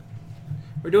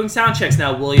We're doing sound checks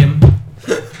now, William.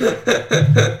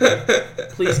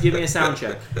 Please give me a sound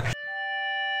check.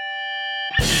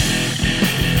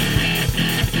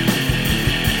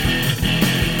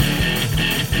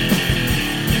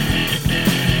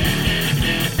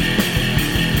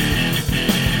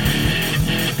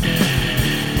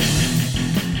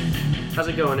 How's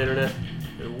it going, Internet?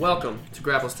 And welcome to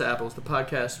Grapples to Apples, the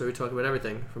podcast where we talk about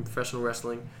everything from professional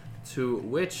wrestling to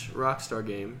which Rockstar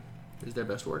game is their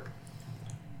best work.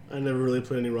 I never really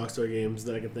played any Rockstar games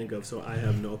that I can think of, so I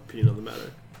have no opinion on the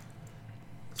matter.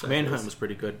 Manhunt was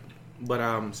pretty good, but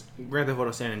Grand Theft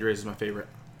Auto San Andreas is my favorite.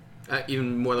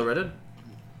 Even more than Red Dead?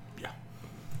 Yeah.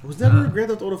 I was never a Grand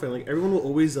Theft Auto fan. Like, everyone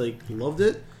always, loved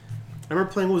it. I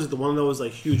remember playing, what was it, the one that was,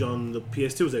 huge on the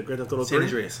PS2? Was that Grand Theft Auto 3? San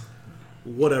Andreas.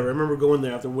 Whatever. I remember going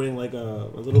there after winning, a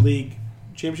Little League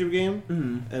championship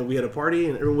game, and we had a party,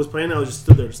 and everyone was playing. I was just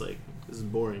stood there just this is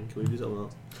boring. Can we do something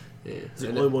else? Yeah. It's the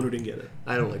only one who didn't get it.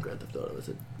 I don't like Grand Theft Auto as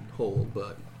a whole,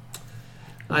 but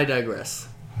I digress.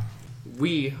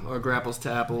 We are Grapples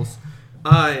to Apples.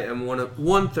 I am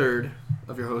one third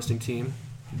of your hosting team,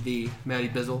 the Matty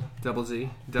Bizzle, Double Z,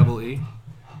 Double E.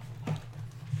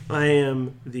 I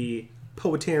am the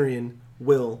Poetarian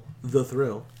Will the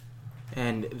Thrill.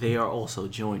 And they are also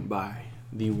joined by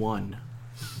the one,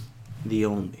 the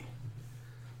only,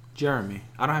 Jeremy.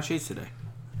 I don't have shades today.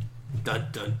 Dun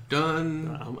dun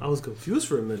dun. I was confused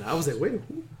for a minute. I was like, wait,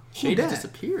 who Shade dat?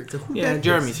 disappeared. Who Yeah, dat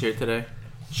Jeremy's is? here today.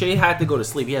 Shay had to go to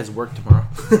sleep. He has work tomorrow.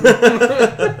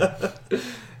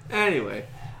 Anyway,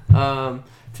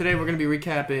 today we're going to be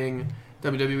recapping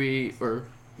WWE, or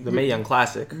The Mae Young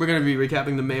Classic. we're going to be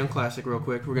recapping the Mae Young Classic real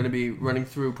quick. We're going to be running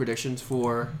through predictions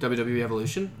for WWE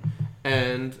Evolution,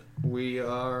 and we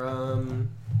are going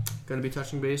to be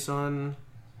touching base on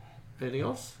anything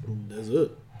else. That's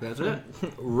it. That's it.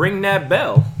 Ring that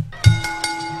bell.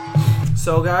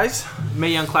 So, guys,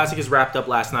 Mae Young Classic is wrapped up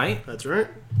last night. That's right.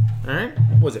 All right.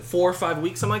 What was it 4 or 5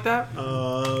 weeks, something like that?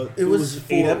 It was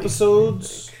 8 4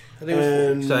 episodes. I think it was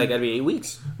and So, that got to be 8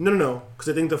 weeks. No. Because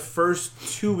I think the first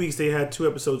 2 weeks they had 2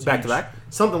 episodes Back each. to back?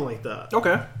 Something like that.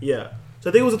 Okay. Yeah. So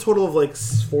I think it was a total of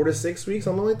 4 to 6 weeks,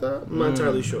 something like that. I'm not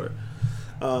entirely sure.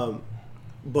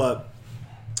 But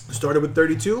started with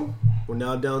 32. We're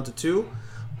now down to 2.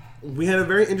 We had a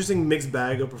very interesting mixed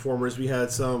bag of performers. We had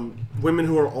some women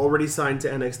who are already signed to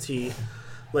NXT,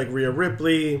 like Rhea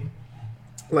Ripley,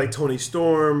 like Toni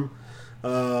Storm.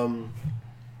 What's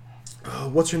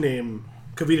her name?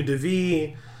 Kavita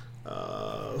Devi.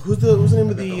 Who's the name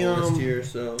of the list here,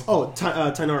 so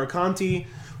Tainara Conti,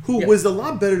 who Yeah. was a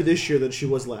lot better this year than she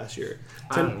was last year.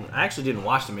 I actually didn't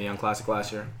watch the Mae Young Classic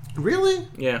last year. Really?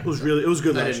 Yeah. It was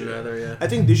good I last didn't year. either, yeah. I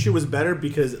think this year was better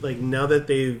because now that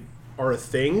they are a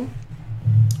thing,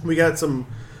 we got some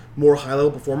more high level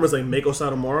performers like Meiko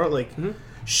Satomura.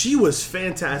 She was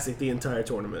fantastic the entire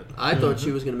tournament. I thought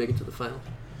she was going to make it to the final.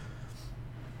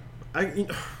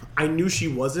 I knew she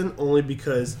wasn't, only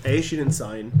because A, she didn't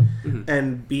sign,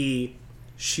 and B,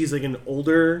 she's an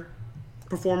older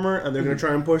performer, and they're going to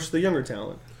try and push the younger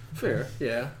talent. Fair,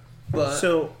 yeah. But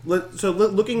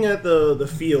Looking at the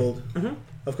field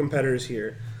of competitors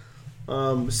here,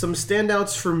 some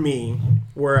standouts for me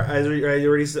were, as I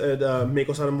already said, Meiko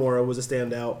Satomura was a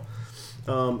standout.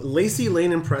 Lacey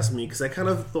Lane impressed me because I kind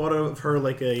of thought of her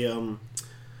like a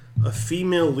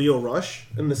female Leo Rush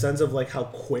in the sense of how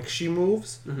quick she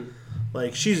moves.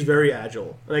 She's very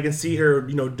agile, and I can see her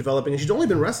developing. And she's only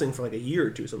been wrestling for a year or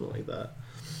two, something like that.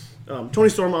 Toni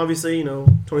Storm, obviously,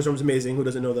 Toni Storm's amazing. Who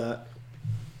doesn't know that?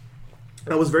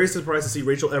 I was very surprised to see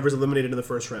Rachel Evers eliminated in the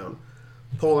first round.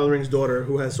 Paul Ellering's daughter,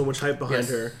 who has so much hype behind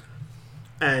her,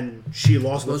 and she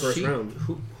lost in the first round.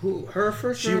 Who her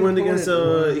first She round went against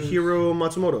opponent was- Hiro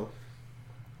Matsumoto,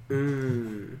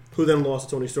 who then lost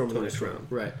to Toni Storm in the next round.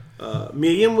 Right.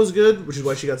 Mia Yim was good, which is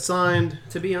why she got signed.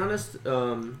 To be honest,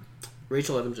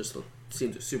 Rachel Evans just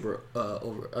seems super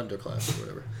underclass or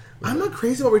whatever. I'm not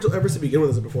crazy about Rachel Evers to begin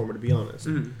with as a performer, to be honest.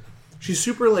 She's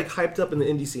super hyped up in the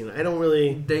indie scene. I don't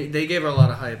really. They gave her a lot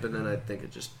of hype, and then I think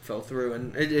it just fell through.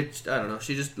 And it I don't know.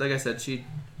 She just, like I said, she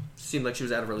seemed like she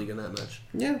was out of her league in that match.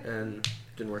 Yeah. And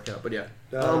didn't work out. But yeah.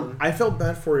 I felt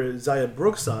bad for Zaya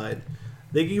Brookside.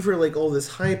 They gave her all this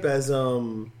hype as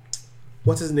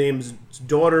what's his name's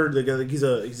daughter. The guy, he's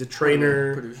a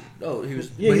trainer. Producer. Oh, he was.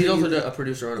 Yeah, but he's he- also a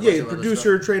producer on a bunch of other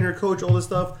producer, stuff. trainer, coach, all this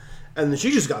stuff. And then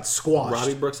she just got squashed.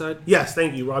 Robbie Brookside? Yes,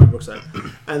 thank you, Robbie Brookside.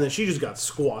 And then she just got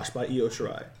squashed by Io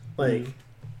Shirai.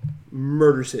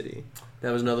 Murder City.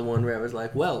 That was another one where I was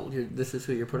like, well, this is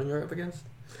who you're putting her up against?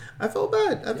 I felt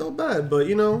bad. But,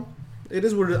 it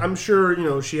is what it is. I'm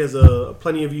sure, she has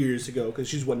plenty of years to go because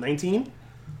she's, 19?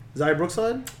 Zaya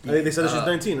Brookside? I think they said that she's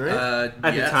 19, right?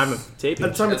 At the time of taping.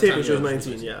 At the time of taping, she was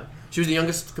 19, yeah. She was the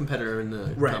youngest competitor in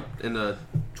the Right. in the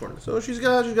tournament. So she's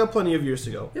got plenty of years to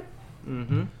go. Yep.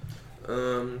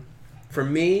 Mm-hmm. For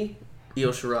me, Io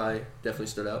Shirai definitely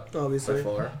stood out. Obviously.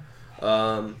 By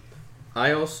far.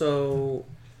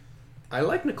 I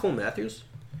like Nicole Matthews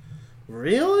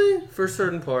Really? for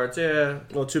certain parts. Yeah.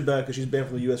 Well, too bad because she's banned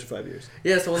from the U.S. for 5 years.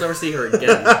 Yeah, so we'll never see her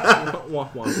again. Wah,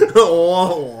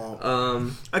 wah.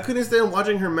 I couldn't stand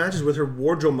watching her matches with her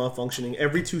wardrobe malfunctioning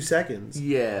every 2 seconds.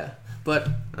 Yeah, but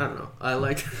I don't know. I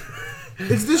like.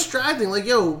 It's distracting. Like,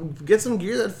 yo, get some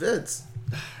gear that fits.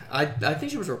 I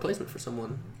think she was a replacement for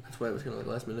someone. That's why it was kind of like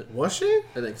last minute. Was she?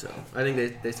 I think so. I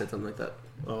think they said something like that.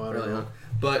 Oh, I don't early know. on.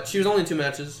 But she was only in 2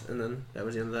 matches, and then that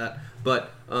was the end of that.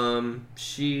 But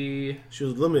she She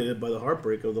was eliminated by the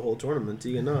heartbreak of the whole tournament,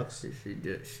 Tegan Knox.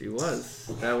 she was.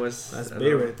 That's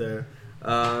Bay right there.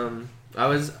 I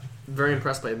was very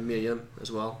impressed by Mia Yim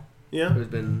as well, Yeah. who's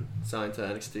been signed to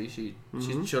NXT. She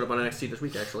showed up on NXT this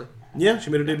week actually. Yeah, she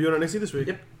made her debut on NXT this week.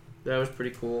 Yep, that was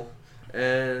pretty cool.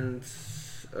 And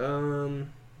I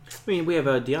mean, we have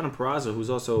Deonna Purrazzo, who's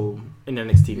also in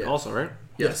NXT, Yeah. also, right?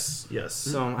 Yes.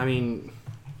 So, I mean,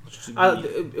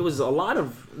 it was a lot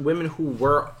of women who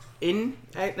were in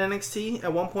at NXT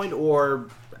at one point or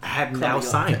have now Coming up.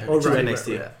 signed Oh, to right,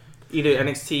 NXT. right. Either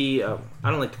NXT,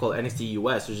 I don't like to call it NXT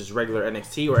US, or just regular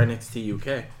NXT or NXT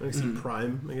UK. NXT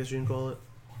Prime, I guess you can call it.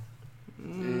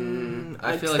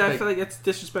 I feel like that's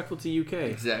disrespectful to UK,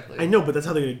 exactly. I know, but that's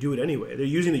how they're going to do it anyway. They're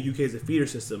using the UK as a feeder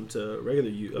system to regular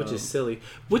U. which is silly.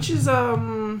 Which is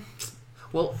Well,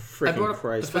 Freaking I brought up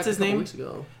Christ. the What's fact his a couple name? Weeks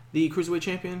ago. the cruiserweight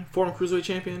champion, former cruiserweight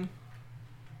champion.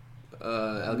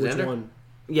 Alexander. Which one?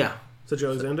 Yeah, Cedric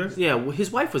Alexander? yeah.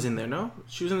 His wife was in there. No,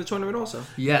 she was in the tournament also.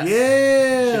 Yes.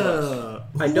 Yeah. She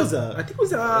was. Who was that? I think it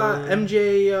was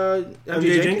MJ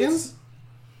MJ Jenkins?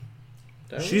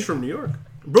 She's from New York.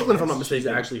 Brooklyn, if I'm not mistaken. She's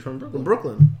actually from From Brooklyn.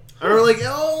 Brooklyn. I remember like,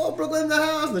 oh, Brooklyn in the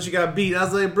house. And then she got beat. I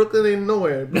was like, Brooklyn ain't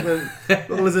nowhere.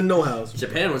 Brooklyn is in no house.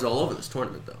 Japan was all over this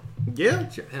tournament though. Yeah.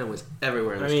 Japan was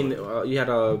everywhere. In I this mean, tournament. you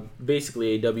had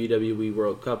basically a WWE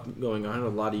World Cup going on. A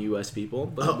lot of U.S. people,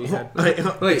 but we had.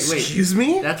 Wait. Excuse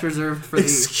me? That's reserved for the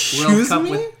Excuse World Cup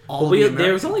me? with all But the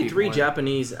there was American only people 3 in it.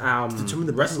 Japanese Determine the best in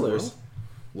the wrestlers. world?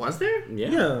 Was there?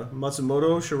 Yeah.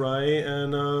 Matsumoto, Shirai,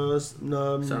 and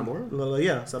Satomura?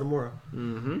 Yeah, Satomura.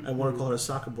 Mm-hmm. I want to call her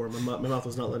Sakabura. My mouth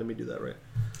was not letting me do that right.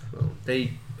 Well,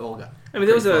 they all got. I mean,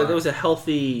 there pretty was far. a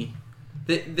healthy,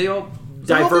 They all.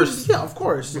 diverse Yeah, of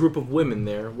course. group of women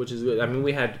there, which is good. I mean,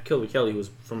 we had Killer Kelly, who was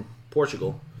from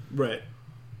Portugal, Right.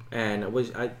 and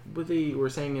what they were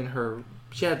saying in her.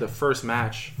 She had the first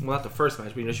match. Well, not the first match,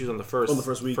 but you know, she was on the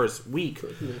first week. First week.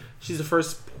 She's the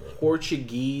first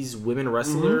Portuguese women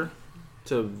wrestler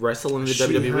to wrestle in the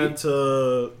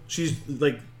WWE. She's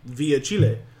like via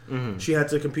Chile. Mm-hmm. She had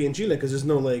to compete in Chile because there's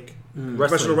no like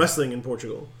professional wrestling in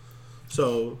Portugal.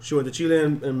 So she went to Chile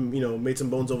and made some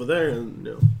bones over there, and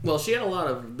Well, she had a lot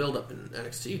of build up in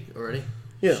NXT already.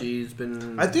 Yeah. She's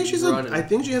been. I think running. I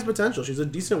think she has potential. She's a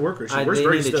decent worker. She works They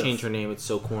very need stiff. to change her name. It's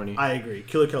so corny. I agree.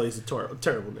 Killer Kelly's a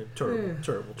terrible name.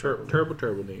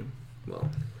 Terrible name. Well,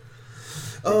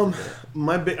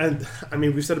 My big, I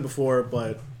mean, we've said it before,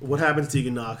 but what happened to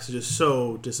Tegan Knox is just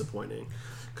so disappointing.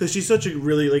 Because she's such a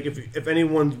really like if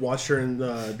anyone's watched her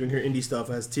doing her indie stuff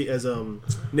as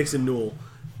Nixon Newell,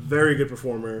 very good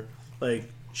performer.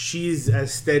 Like she's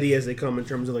as steady as they come in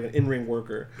terms of like an in-ring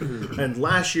worker. And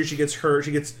last year she gets hurt.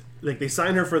 She gets like they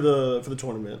signed her for the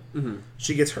tournament.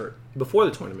 She gets hurt Before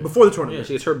the tournament. Yeah,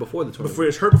 she gets hurt before the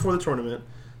tournament. Before the tournament.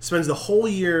 Spends the whole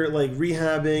year like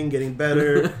rehabbing, getting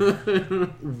better,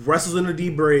 wrestles in a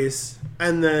deep brace,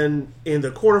 and then in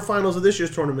the quarterfinals of this year's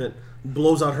tournament,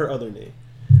 blows out her other knee.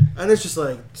 And it's just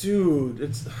like, dude,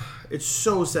 it's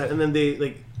so sad. And then they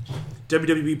like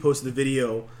WWE posted a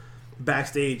video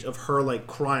backstage of her like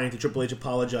crying to Triple H,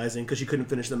 apologizing because she couldn't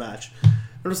finish the match.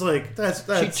 I'm just like, that's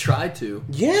she tried to.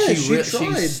 Yeah, she tried.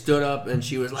 She stood up and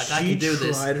she was like, "I can do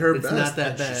this. She tried her it's best. not that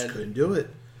and She bad." just couldn't do it.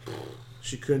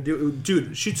 She couldn't do it.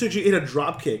 Dude, she ate a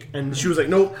drop kick and she was like,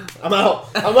 nope, I'm out.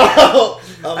 I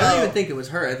don't even think it was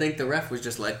her. I think the ref was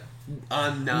just like,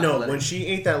 "I'm not." No, when she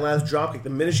ate that last drop kick, the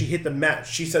minute she hit the mat,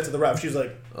 she said to the ref, she was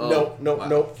like,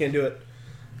 nope, can't do it.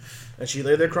 And she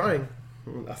lay there crying.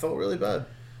 I felt really bad.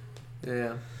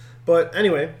 Yeah. But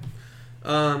anyway.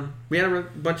 We had a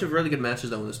bunch of really good matches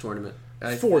though in this tournament.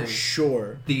 For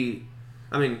sure.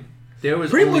 There was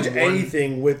pretty only much one,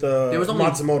 anything with was only-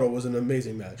 Matsumoto was an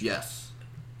amazing match. Yes.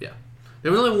 Yeah.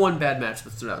 There was only one bad match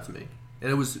that stood out to me,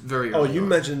 and it was very. Oh, early you on.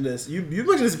 mentioned this. You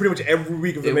mentioned this pretty much every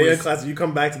week of the It Mania was- Classic. You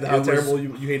come back to how it was terrible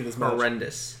you hated this match.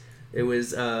 horrendous. It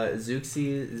was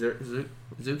Zeuxis.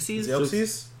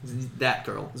 Zeuxis? That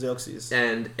girl. Zeuxis.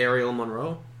 And Ariel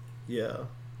Monroe. Yeah.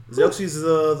 Zeuxis is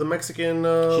the Mexican She's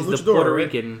luchador, the Puerto right?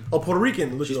 Rican. Oh, Puerto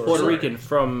Rican luchador. She's Puerto sorry. Rican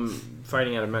from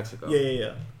fighting out of Mexico.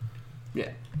 Yeah. Yeah.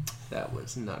 That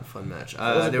was not a fun match.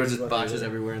 wasn't There was crazy just about that botches either.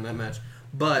 everywhere in that match.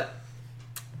 But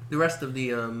the rest of the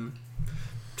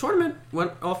tournament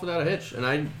went off without a hitch. And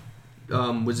I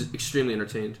was extremely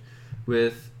entertained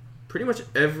with pretty much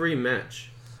every match.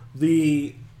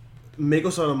 The Meiko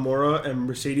Satomura and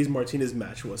Mercedes Martinez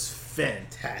match was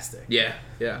fantastic. Yeah.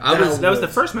 That was the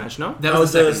first match, no? That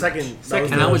was the second. That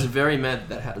was And the- I was very mad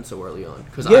that happened so early on.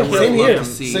 Because Yeah, I would have same loved here. to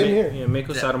see... Same here. Yeah, Meiko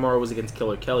Satomura was against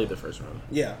Killer Kelly the first round.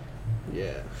 Yeah.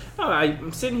 Yeah. Oh,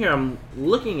 I'm sitting here, I'm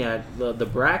looking at the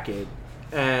bracket,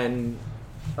 and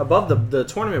above the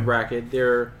tournament bracket,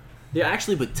 there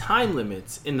actually put time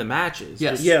limits in the matches.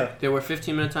 Yes. Yeah. There were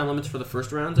 15-minute time limits for the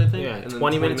first rounds, I think. Yeah, and then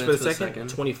 20 minutes for the second,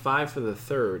 25 for the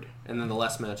third. And then the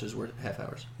last matches were half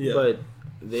hours. Yeah. But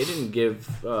they didn't give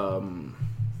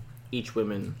each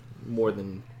woman more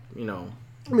than,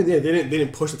 I mean, they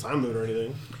didn't push the time limit or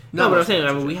anything. No, but I'm saying,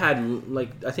 I mean, we had, like,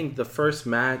 I think the first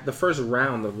round,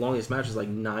 the longest match was like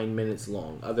 9 minutes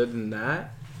long. Other than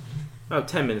that,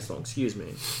 10 minutes long, excuse me.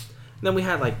 And then we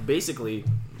had, like, basically,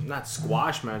 not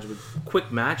squash matches, but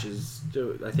quick matches.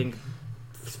 I think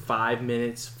 5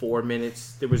 minutes, 4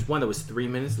 minutes. There was one that was 3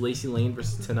 minutes, Lacey Lane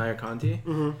versus Tanaya Conti.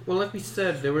 Mm-hmm. Well, like we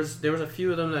said, there was a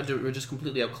few of them that were just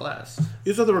completely outclassed. You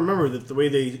just have to remember that the way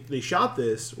they shot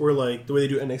this, or like the way they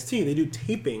do NXT, they do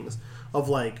tapings of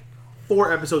like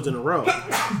 4 episodes in a row.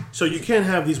 So you can't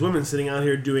have these women sitting out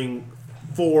here doing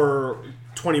 4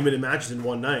 20-minute matches in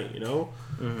one night,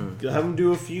 Mm-hmm. You'll have them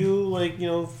do a few,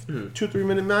 2-3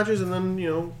 minute matches, and then,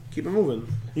 keep it moving.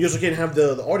 You also can't have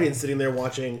the audience sitting there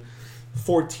watching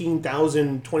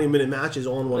 14,000 20-minute matches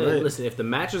all in one night. Listen, if the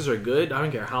matches are good, I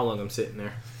don't care how long I'm sitting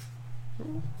there.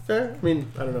 Fair? I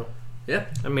mean, I don't know. Yeah.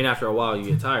 I mean, after a while, you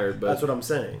get tired, but... That's what I'm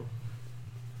saying.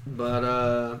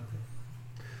 But,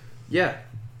 yeah.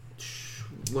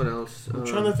 What else? I'm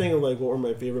trying to think of what were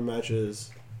my favorite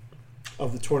matches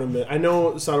of the tournament. I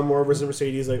know Satomura versus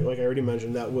Mercedes, like I already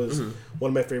mentioned, that was one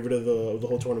of my favorite of the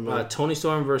whole tournament. Tony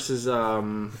Storm versus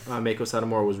Meiko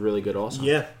Satomura was really good also.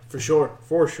 Yeah, for sure.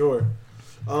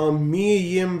 Mia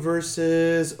Yim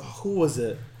versus who was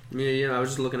it? Yeah, I was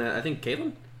just looking at, I think,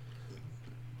 Caitlyn?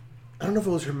 I don't know if it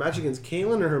was her match against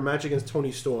Kaylen or her match against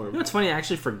Tony Storm. You know what's funny? I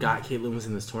actually forgot Caitlyn was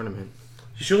in this tournament.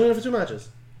 She only went for 2 matches.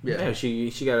 Yeah,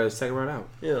 she got a second round out.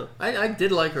 Yeah, I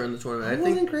did like her in the tournament. it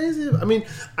wasn't crazy. I mean,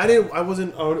 I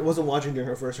wasn't watching during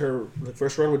her first run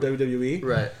with WWE.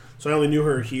 Right. So I only knew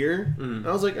her here.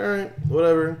 I was like, all right,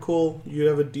 whatever, cool. You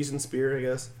have a decent spear, I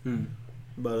guess.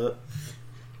 But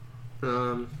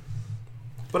I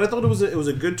thought it was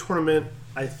a good tournament.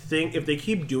 I think if they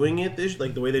keep doing it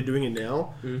the way they're doing it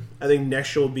now, I think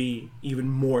next year will be even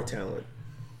more talent.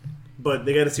 But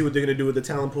they got to see what they're going to do with the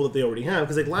talent pool that they already have.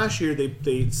 Because last year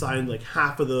they signed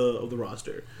half of the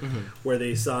roster, where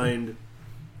they signed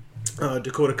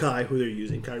Dakota Kai, who they're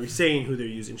using, Kairi Sane, who they're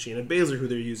using, Shayna Baszler, who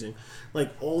they're using,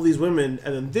 all these women.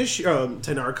 And then this year,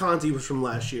 Tanara Conti was from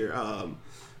last year.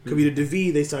 Kavita Devi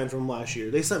they signed from last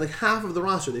year. They signed half of the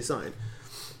roster. They signed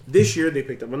this year. They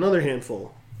picked up another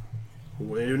handful.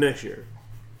 What do they do next year?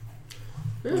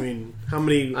 Yeah. I mean, how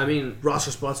many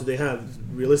roster spots do they have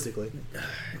realistically?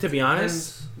 To be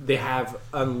honest, they have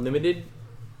unlimited,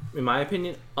 in my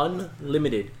opinion,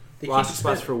 unlimited roster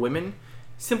spots for women,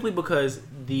 simply because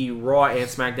the Raw and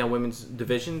SmackDown women's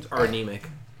divisions are anemic.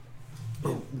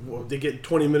 Well, they get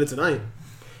 20 minutes a night.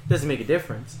 Doesn't make a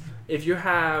difference. If you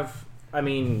have,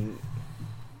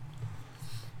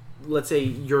 let's say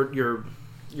your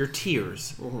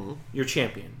tiers, your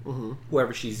champion,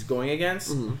 whoever she's going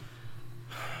against,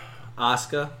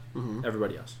 Asuka,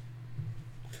 everybody else.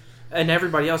 And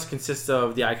everybody else consists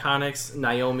of the Iconics,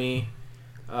 Naomi,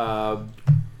 Lana,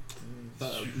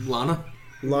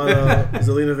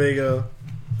 Zelina Vega.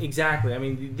 Exactly. I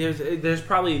mean, there's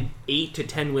probably 8 to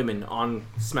 10 women on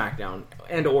SmackDown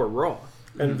and or Raw,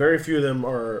 and very few of them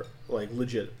are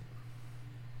legit.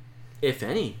 if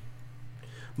any.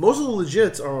 Most of the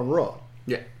legits are on Raw.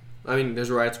 Yeah. I mean,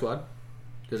 there's Riot Squad.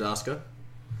 There's Asuka.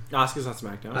 Asuka's on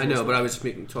SmackDown. I know, but I was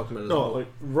talking about it as well.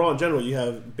 Raw in general, you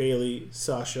have Bayley,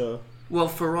 Sasha. Well,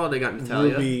 for Raw, they got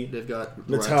Natalya. Ruby, they've got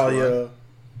Natalya.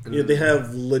 Yeah, they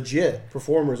have legit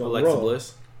performers on Alexa Raw.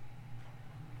 Bliss.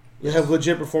 They have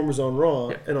legit performers on Raw,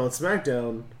 Yeah. and on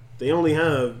SmackDown, they only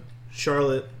have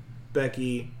Charlotte,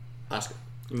 Becky, Asuka.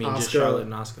 You mean just Asuka. Charlotte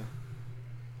and Asuka?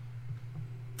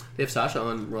 They have Sasha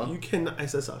on Raw. I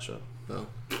said Sasha. Oh.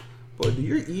 But do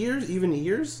your ears?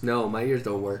 So No, my ears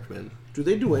don't work, man. do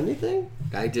they do anything?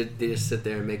 They just sit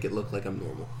there and make it look like I'm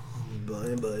normal.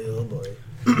 Boy, oh boy.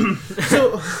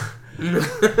 So,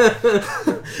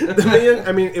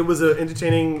 it was an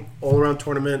entertaining all-around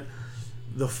tournament.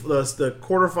 The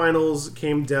quarterfinals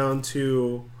came down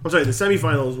to... I'm sorry, the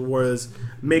semifinals was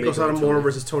Meiko Satomura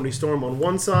versus Toni Storm on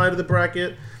one side of the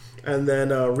bracket, and then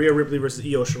Rhea Ripley versus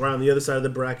Io Shirai on the other side of the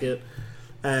bracket.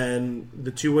 And the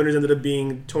two winners ended up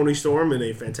being Toni Storm in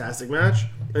a fantastic match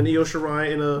and Io Shirai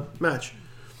in a match.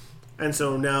 And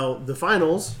so now the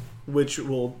final, which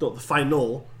will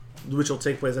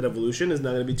take place at Evolution, is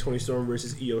now going to be Toni Storm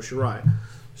versus Io Shirai.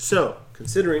 So,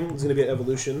 considering it's going to be at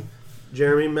Evolution,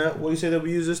 Jeremy, Matt, what do you say that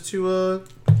we use this to a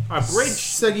bridge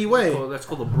segue way? Oh, that's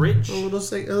called a bridge. A little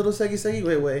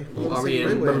segue way. Are we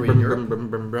in?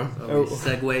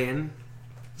 Segue in?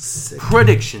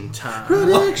 Prediction time.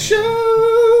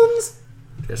 Predictions.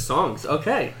 There's songs.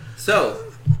 Okay, so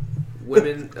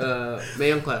women Mae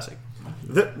Young Classic.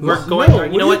 We're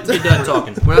going. You know what? You're done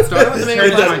talking. We're not starting with the Mae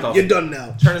Young Classic. You're done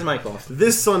now. Turn his mic off.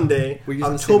 This Sunday, We're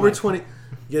using October the same 20.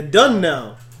 You're done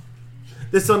now.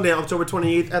 This Sunday, October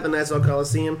 28th, at the Nassau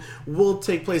Coliseum, will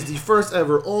take place the first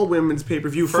ever all women's pay per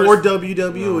view for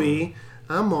WWE.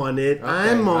 I'm on it.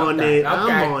 I'm on it.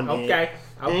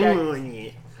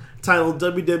 Titled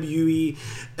WWE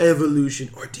Evolution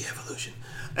or De-Evolution.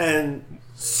 And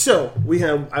so, we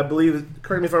have, I believe,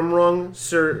 correct me if I'm wrong,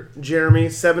 Sir Jeremy,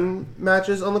 7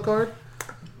 matches on the card?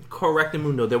 Correct,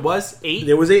 Mundo. There was 8.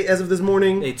 There was 8 as of this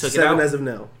morning. They took 7 it out as of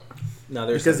now. No,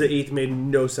 there's because 7. the 8th made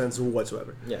no sense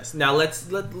whatsoever. Yes. Now, let's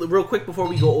real quick before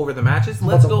we go over the matches,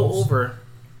 let's go over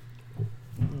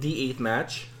the 8th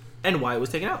match and why it was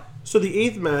taken out. So the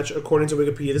 8th match, according to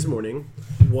Wikipedia this morning,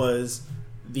 was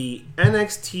the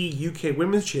NXT UK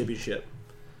Women's Championship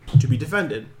to be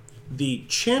defended. The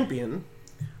champion,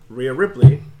 Rhea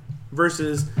Ripley,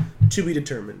 versus to be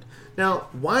determined. Now,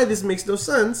 why this makes no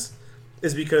sense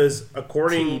is because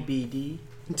according...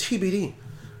 TBD.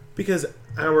 Because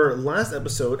our last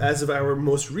episode, as of our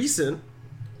most recent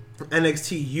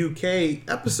NXT UK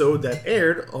episode that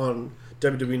aired on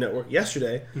WWE Network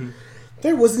yesterday,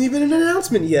 there wasn't even an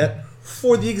announcement yet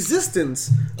for the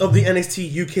existence of the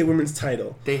NXT UK Women's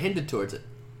title. They hinted towards it.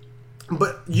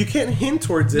 But you can't hint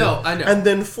towards it. No, I know. And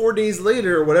then 4 days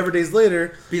later, or whatever days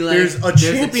later, like, there's a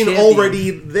champion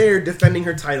already there defending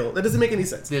her title. That doesn't make any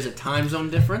sense. There's a time zone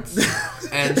difference,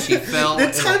 and she fell The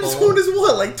in time a hole. zone is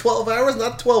what? Like 12 hours,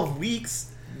 not 12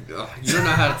 weeks? Ugh, you don't know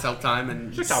how to tell time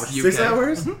in 6 UK. 6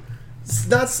 hours? It's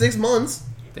not 6 months.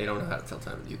 They don't know how to tell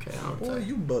time in the UK. I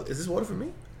don't Boy, is this water for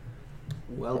me?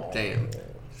 Well, damn.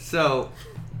 So,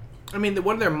 I mean,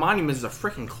 one of their monuments is a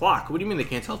freaking clock. What do you mean they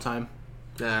can't tell time?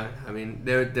 I mean,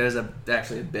 there's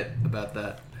actually a bit about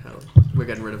that. How we're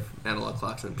getting rid of analog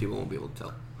clocks and people won't be able to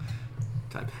tell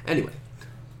time. Anyway,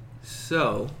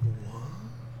 so...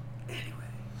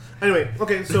 Anyway,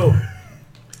 okay, so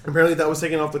apparently that was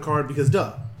taken off the card because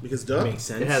duh. Because duh? Makes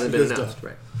sense. It hasn't been Because announced,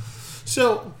 right?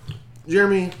 So,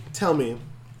 Jeremy, tell me,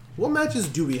 what matches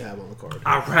do we have on the card?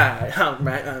 All right.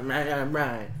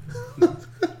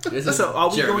 This is So,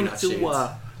 are we Jeremy, going not to... Shades.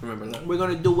 Remember that. We're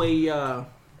going to do a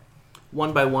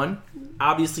one by one.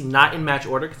 Obviously not in match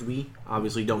order because we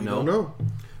obviously don't know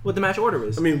what the match order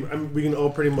is. I mean, we can all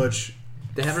pretty much...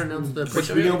 They haven't announced the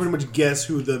We can all pretty much guess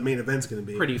who the main event's going to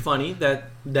be. Pretty funny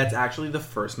that's actually the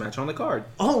first match on the card.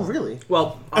 Oh, really?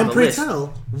 Well, on And the pray list, tell,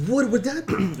 what would that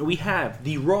be? we have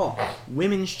the Raw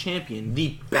Women's Champion,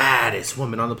 the baddest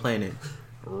woman on the planet,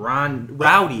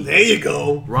 Rowdy. There you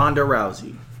go. Ronda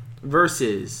Rousey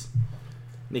versus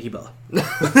Nikki Bella.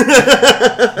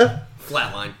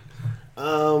 Flatline.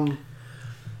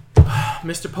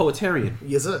 Mr. Poetarian,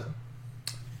 Yes, sir.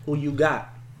 who you got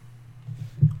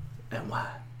and why?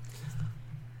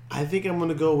 I think I'm going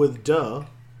to go with duh,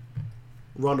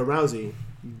 Ronda Rousey,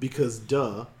 because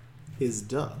duh is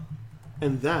duh.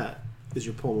 And that is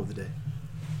your poem of the day.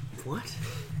 What?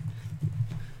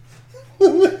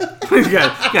 you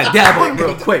got dab on it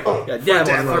real quick. Got dab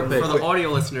on it real For quick. the audio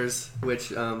listeners,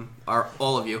 which are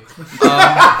all of you,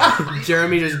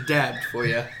 Jeremy just dabbed for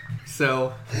you.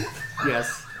 So,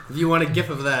 yes, if you want a gif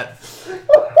of that,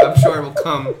 I'm sure it will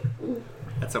come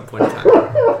at some point in time.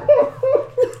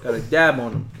 Got a dab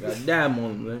on him. Got a dab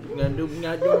on him.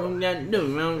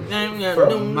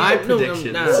 For my predictions.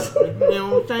 You know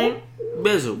what I'm saying?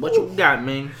 Bizzle, what you got,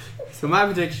 man? So my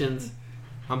predictions,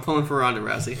 I'm pulling for Ronda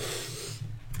Rousey.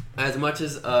 As much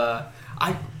as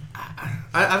I've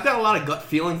got a lot of gut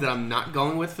feelings that I'm not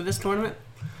going with for this tournament,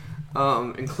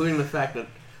 including the fact that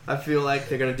I feel like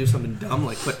they're gonna do something dumb,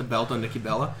 like put the belt on Nikki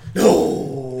Bella.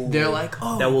 No. They're like,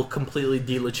 oh, That will completely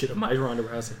delegitimize Ronda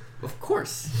Rousey. of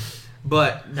course.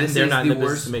 But And this they're is not in the the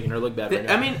business worst. of making her look bad right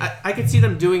now. I mean, I could see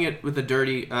them doing it with a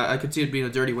dirty. I could see it being a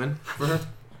dirty win for her.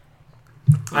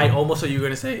 I almost thought you were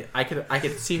gonna say I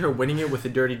could see her winning it with the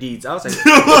dirty deeds. I was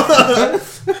like,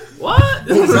 what?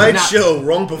 Right Not- show,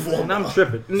 wrong performance. And I'm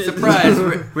tripping. Surprise!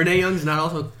 Renee Young's not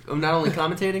only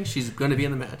commentating. She's going to be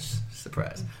in the match.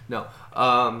 Surprise! No.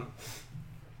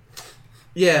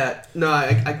 Yeah. No.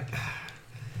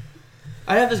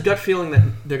 I have this gut feeling that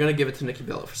they're going to give it to Nikki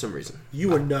Bella for some reason.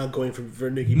 You are not going for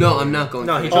Nikki. No, Bella. I'm not going.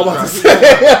 No, for he it.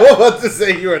 I'm about to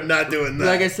say you are not doing that.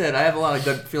 Like I said, I have a lot of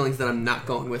gut feelings that I'm not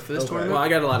going with for this Okay. tournament. Well, I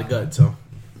got a lot of gut, so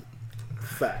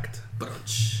Fact.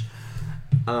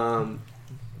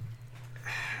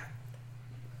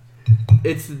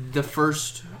 It's the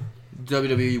first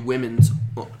WWE Women's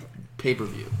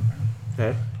pay-per-view.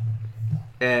 okay.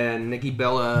 And Nikki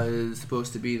Bella is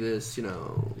supposed to be this,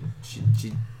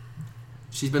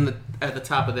 she's been at the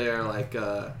top of their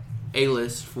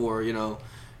A-list for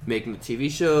making the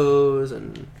TV shows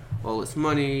and all this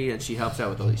money, and she helps out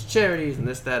with all these charities and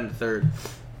this, that, and the third.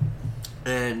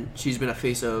 And she's been a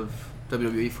face of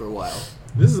WWE for a while.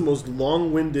 This is the most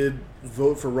long-winded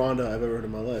vote for Ronda I've ever heard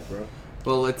in my life, bro.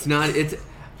 Well, it's not. It's.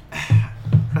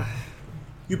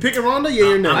 You picking Ronda?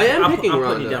 Yeah or no? I am I'm picking putting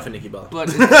Ronda. you down for Nikki Bella. But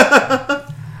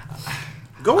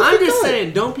Go with I'm your just gut.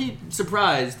 saying, don't be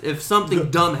surprised if something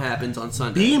dumb happens on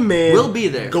Sunday. Be a man. We'll be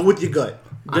there. Go with your gut.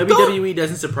 I'm WWE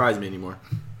doesn't surprise me anymore.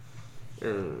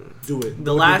 Do it.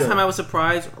 The last time I was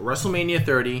surprised, WrestleMania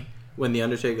 30, when The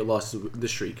Undertaker lost the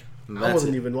streak. I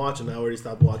wasn't even watching. I already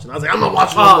stopped watching. I was like, I'm not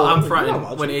watching. Oh, I'm You're not frightened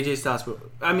watching. when AJ Styles.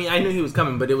 I mean, I knew he was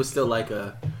coming, but it was still like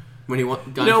a. When he got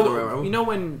You into the Royal Rumble. know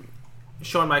when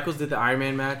Shawn Michaels did the Iron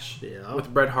Man match Yeah.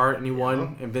 with Bret Hart and he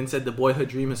won, and Vince said the boyhood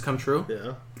dream has come true.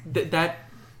 Yeah. That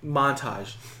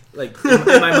montage, like in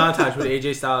my montage with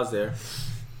AJ Styles there.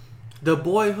 The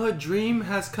boyhood dream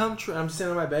has come true. I'm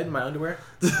sitting on my bed in my underwear.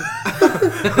 Doing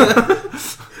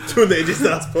the AJ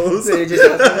Styles pose.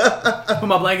 Put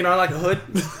my blanket on like a hood.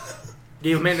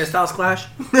 Gave a man the Styles Clash.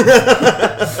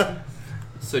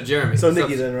 So Jeremy. So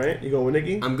Nikki then, right? You going with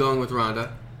Nikki? I'm going with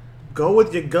Ronda. Go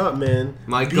with your gut, man.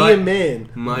 My Be gut- a man.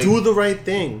 Do the right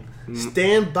thing.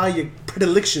 Stand by your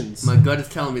predilections. My gut is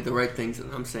telling me the right things,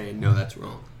 and I'm saying no, that's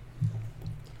wrong.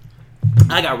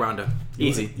 I got Ronda.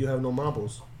 Easy. You have no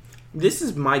marbles. This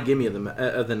is my gimme of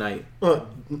the night.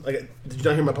 Did you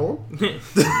not hear my poem?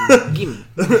 Gimme.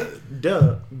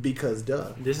 Duh. Because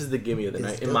duh. This is the gimme of the It's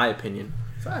night, in dope. my opinion.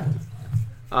 Fact.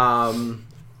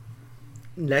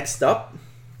 Next up,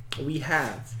 we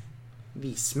have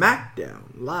the SmackDown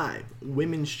Live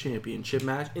Women's Championship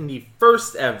match in the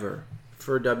first ever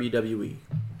for WWE.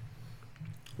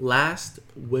 Last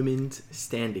women's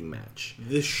standing match.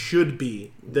 This should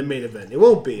be the main event. It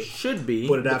won't be. Should be,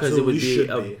 But it absolutely should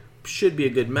be. a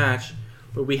good match.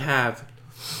 But we have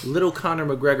little Conor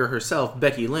McGregor herself,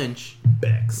 Becky Lynch,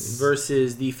 Bex.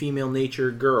 versus the female nature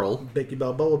girl. Becky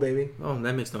Balboa, baby. Oh,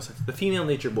 that makes no sense. The female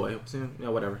nature boy. Yeah,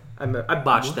 whatever. I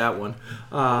botched that one.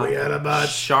 We had a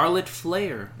botch. Charlotte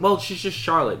Flair. Well, she's just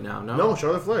Charlotte now, no? No,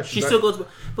 Charlotte Flair. She still goes...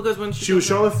 Because when She was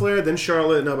Charlotte Flair, then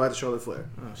Charlotte, now back to Charlotte Flair.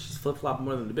 Oh, she's flip-flopping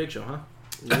more than the Big Show, huh?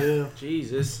 Yeah.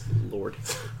 Jesus Lord.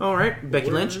 All right. Becky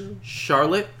Lynch,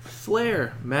 Charlotte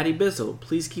Flair, Maddie Bizzle.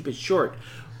 Please keep it short.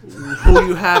 Who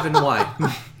you have and why?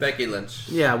 Becky Lynch.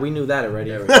 Yeah, we knew that already.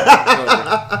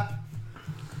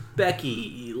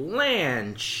 Becky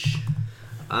Lynch.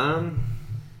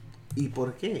 ¿Y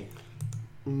por qué?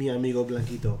 Mi amigo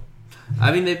Blanquito.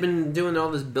 I mean, they've been doing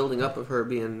all this building up of her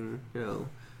being,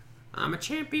 I'm a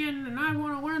champion and I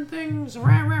want to win things.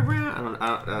 Rah, rah, rah.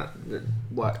 I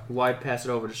don't. Why pass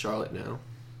it over to Charlotte now?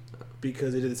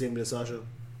 Because they did the same to Sasha.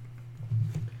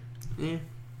 Yeah.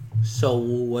 So,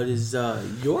 what is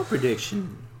your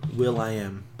prediction,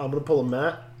 Will.i.am? I'm going to pull a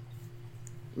Matt.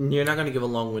 You're not going to give a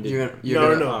long-winded...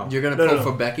 You're gonna pull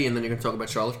for Becky and then you're gonna talk about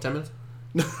Charlotte for 10 minutes.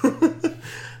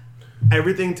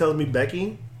 Everything tells me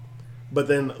Becky, but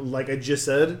then, like I just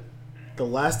said, the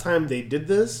last time they did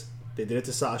this, they did it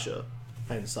to Sasha,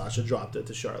 and Sasha dropped it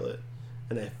to Charlotte,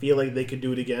 and I feel like they could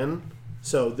do it again.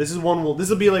 So this is one. This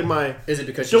will be like my. Is it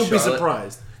because she's Don't be Charlotte?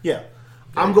 surprised. Yeah,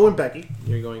 I'm going Becky.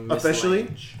 You're going Miss Officially,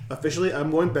 Lynch.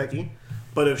 I'm going Becky.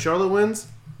 But if Charlotte wins,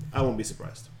 I won't be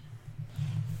surprised.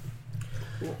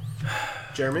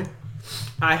 Jeremy,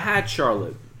 I had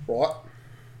Charlotte, what?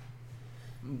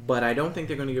 but I don't think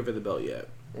they're going to give her the belt yet.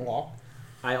 What?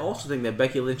 I also think that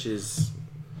Becky Lynch's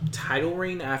title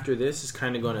reign after this is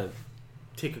kind of going to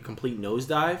take a complete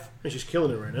nosedive. And she's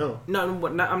killing it right now. No,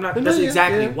 I'm not. No, That's yeah,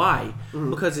 exactly yeah. why. Mhm.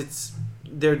 Because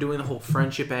they're doing the whole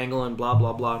friendship angle and blah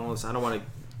blah blah and all this. I don't want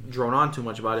to drone on too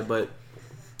much about it, but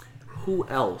who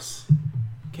else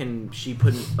can she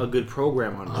put a good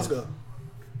program on him? Asuka.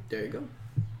 There you go.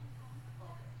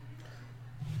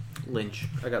 Lynch.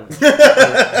 I got Lynch.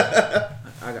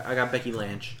 I got Becky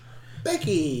Lynch.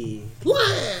 Becky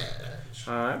Lynch.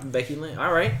 All right, Becky Lynch.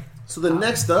 All right. So the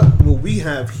next up, what we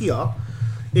have here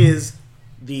is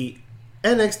the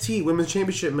NXT Women's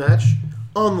Championship match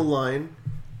on the line.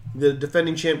 The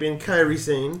defending champion Kairi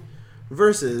Sane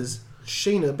versus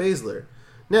Shayna Baszler.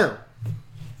 Now,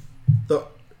 the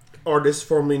artist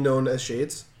formerly known as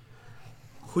Shades.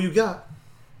 Who you got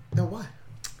and why?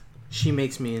 She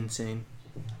makes me insane.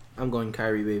 I'm going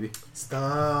Kyrie, baby.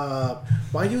 Stop.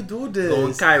 Why you do this?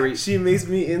 Going Kyrie. She makes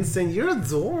me insane. You're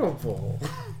adorable.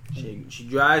 She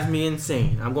drives me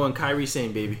insane. I'm going Kyrie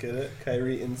Sane, baby. Get it?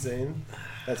 Kyrie insane?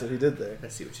 That's what he did there. I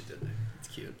see what you did there. It's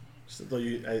cute. Just though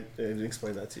I didn't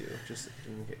explain that to you, just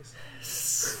in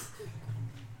case.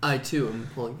 I too am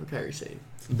pulling for Kairi Sane.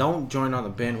 Don't join on the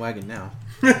bandwagon now.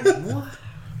 What?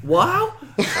 Wow?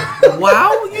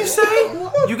 Wow, you say?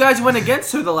 You guys went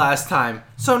against her the last time.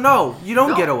 So no, you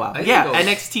don't get a wow. Yeah, go.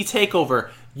 NXT TakeOver.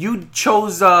 You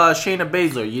chose Shayna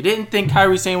Baszler. You didn't think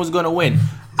Kairi Sane was going to win.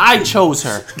 I chose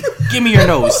her. Give me your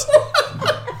nose.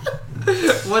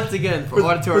 Once again, for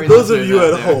auditory For those of you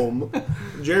listeners at out there,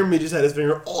 home, Jeremy just had his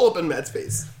finger all up in Matt's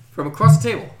face. from across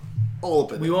the table. All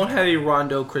up in We it. won't have a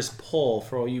Rondo Chris Paul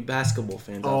for all you basketball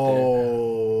fans out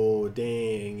Oh,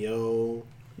 dang, yo.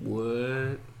 What?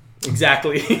 there.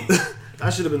 Exactly.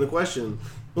 That should have been the question.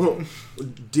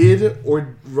 Did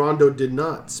or Rondo did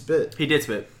not spit? He did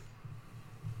spit.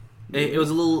 It was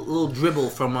a little dribble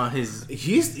from his.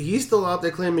 He's still out there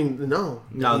claiming no.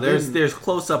 No, he there's didn't.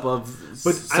 close up of But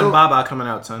I some don't- Baba coming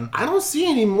out, son. I don't see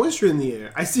any moisture in the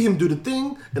air. I see him do the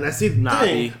thing, and I see the Nah,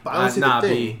 thing, B. but I don't see Nah, the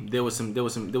thing. B. There was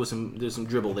some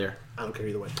dribble there. I don't care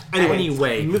either way.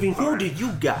 Anyway, moving who forward. did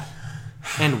you got,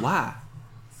 and why?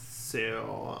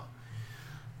 So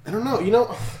I don't know. You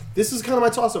know, this is kind of my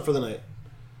toss up for the night.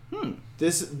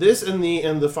 This and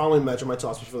the following match are my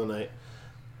toss ups for the night.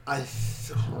 I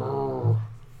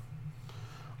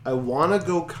want to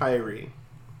go Kyrie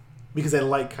because I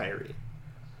like Kyrie,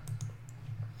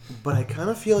 but I kind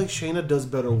of feel like Shayna does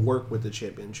better work with the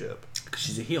championship. Because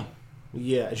she's a heel.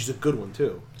 Yeah, and she's a good one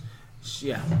too.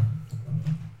 Yeah.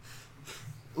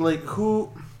 Like who?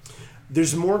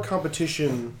 There's more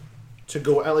competition to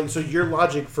go at. Like so, your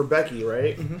logic for Becky,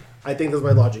 right? Mm-hmm. I think that's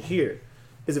my logic here.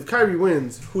 Is if Kyrie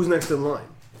wins, who's next in line?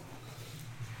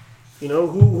 You know,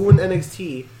 who in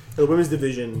NXT, the women's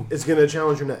division, is going to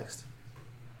challenge her next?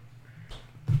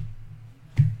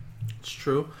 It's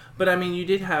true. But, I mean, you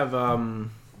did have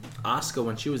Asuka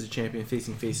when she was a champion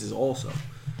facing faces also.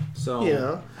 So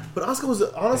Yeah. But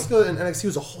Asuka in NXT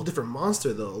was a whole different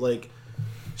monster, though. Like,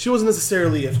 she wasn't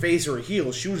necessarily a face or a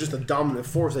heel. She was just a dominant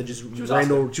force that just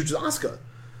ran over. She was Asuka.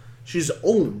 She's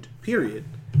owned, period.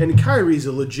 And Kyrie's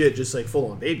a legit, just like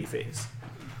full-on baby face.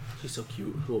 She's so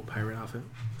cute. Little pirate outfit.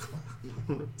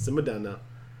 Simmer down now.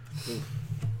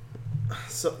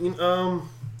 So,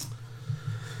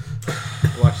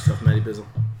 Watch yourself, Maddie Bizzle.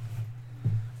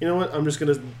 you know what? I'm just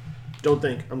gonna. Don't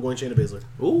think. I'm going Shayna Baszler.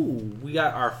 Ooh, we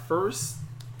got our first.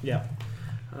 Yeah.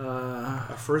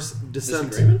 Our first descent.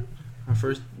 Disagreement? Our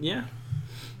first. Yeah.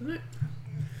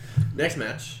 Next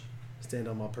match, Stand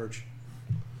on my perch.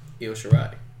 Io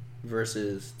Shirai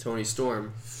versus Toni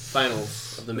Storm,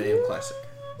 finals of the Mayhem Classic.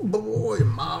 Boy,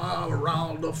 my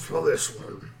round up for this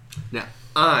one. Now,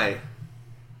 I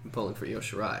am pulling for Io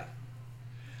Shirai.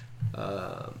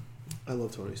 I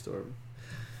love Toni Storm.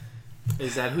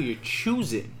 Is that who you're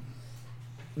choosing?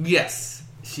 Yes,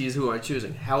 she is who I'm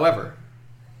choosing. However,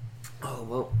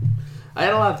 I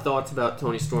had a lot of thoughts about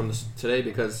Toni Storm today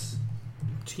because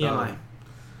TMI.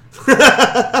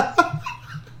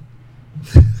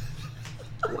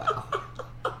 wow.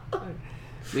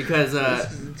 Because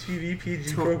TV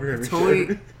PG program.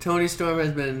 Toni Storm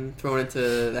has been thrown into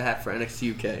the hat for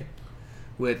NXT UK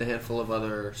with a handful of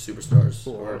other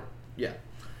superstars. Yeah.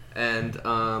 And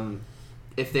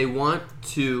if they want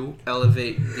to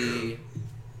elevate the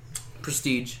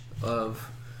prestige of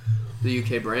the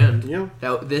UK brand, Yeah.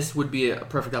 this would be a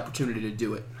perfect opportunity to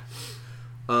do it.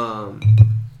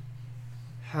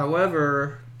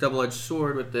 However, double-edged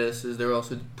sword with this is they're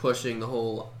also pushing the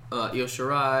whole Io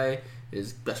Shirai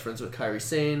is best friends with Kairi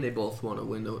Sane. They both want to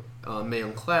win the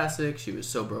Mayhem Classic. She was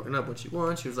so broken up when she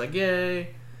won. She was like,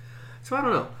 yay. So I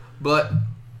don't know. But,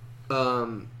 I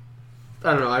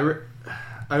don't know.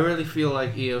 I really feel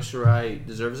like Io Shirai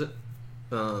deserves it.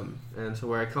 And so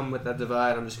where I come with that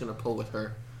divide, I'm just going to pull with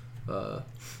her.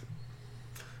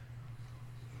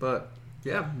 But,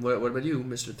 yeah. What about you,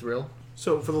 Mr. Thrill?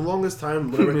 So for the longest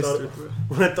time,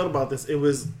 when I thought about this, it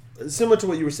was similar to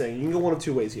what you were saying. You can go one of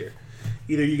two ways here.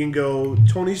 Either you can go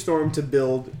Toni Storm to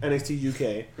build NXT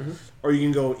UK, or you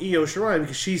can go Io Shirai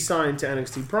because she's signed to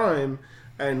NXT Prime,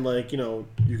 and like you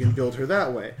can build her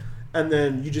that way. And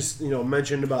then you just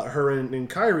mentioned about her and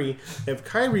Kairi. If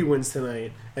Kairi wins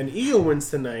tonight and Io wins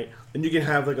tonight, then you can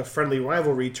have like a friendly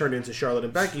rivalry turned into Charlotte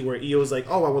and Becky, where Io's like,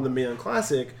 "Oh, I won the Mae Young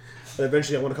Classic, and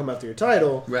eventually I want to come after your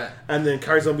title." Right. And then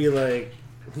Kairi's gonna be like,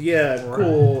 "Yeah,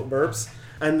 cool, burps,"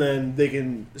 and then they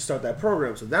can start that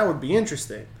program. So that would be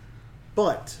interesting.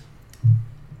 But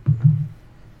I'm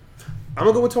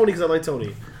gonna go with Tony because I like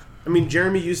Tony. I mean,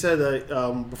 Jeremy, you said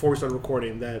that before we started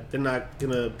recording that they're not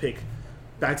gonna pick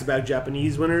back-to-back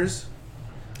Japanese winners.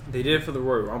 They did it for the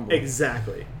Royal Rumble.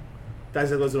 Exactly. That's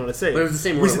what I was going to say. But it was the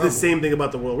same We Royal said the Rumble. same thing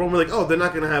about the Royal Rumble. We're like, oh, they're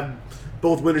not going to have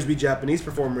both winners be Japanese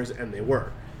performers, and they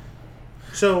were.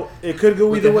 So it could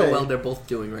go either way. Well, they're both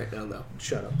doing right now, though.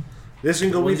 Shut up. This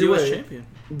can go When's either US way. champion?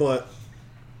 But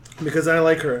because I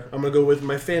like her, I'm going to go with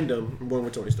my fandom. I'm going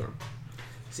with Toni Storm.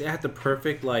 See, I had the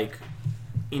perfect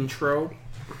intro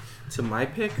to my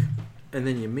pick, and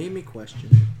then you made me question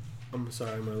it. I'm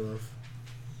sorry, my love.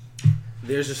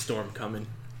 There's a storm coming.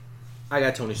 I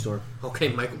got Toni Storm. Okay,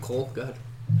 Michael Cole, God.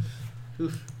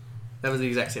 Oof. That was the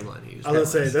exact same line he used. I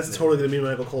was going to say, that's totally going to be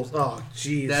Michael Cole's. Oh,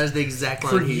 jeez. That is the exact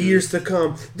line For he years used. to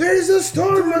come. There's a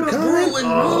storm coming.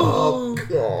 Oh,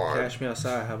 God. Cash me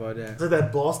outside. How about that? It's like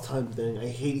that boss time thing. I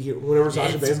hate hearing whenever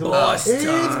Sasha Banks goes. boss It's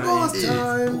time. boss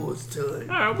time.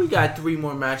 time. All right, we got 3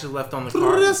 more matches left on the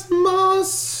card.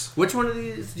 Christmas. Which one of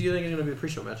these do you think is going to be a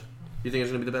pre-show match? Do you think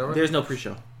it's going to be the better one? There's no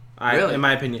pre-show. Really? In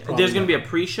my opinion, Probably there's going to not. be a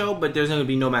pre-show, but there's going to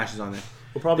be no matches on there.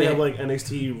 We'll probably Yeah. have like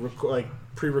NXT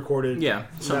pre-recorded. Yeah,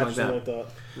 something like that.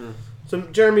 So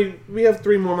Jeremy, we have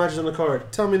 3 more matches on the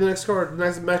card. Tell me the next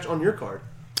match on your card.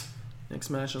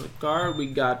 Next match on the card, we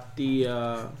got the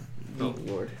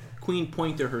Lord. Queen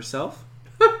Pointer herself,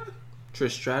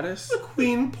 Trish Stratus,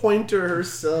 Queen Pointer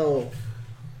herself.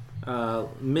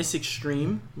 Miss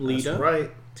Extreme, Lita. That's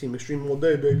right. Team Extreme all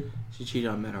day, baby. She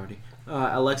cheated on Matt Hardy.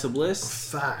 Alexa Bliss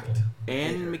Fact.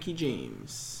 and Mickie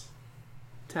James.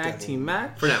 Tag Devil. team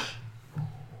match. For now.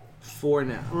 For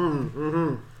now.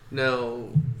 Mm-hmm. No,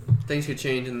 things could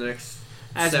change in the next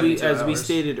As 72 we hours.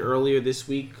 stated earlier this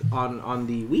week on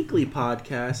the weekly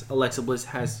podcast, Alexa Bliss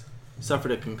has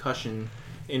suffered a concussion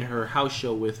in her house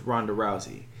show with Ronda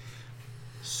Rousey.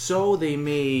 So they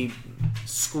may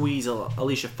squeeze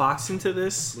Alicia Fox into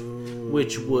this,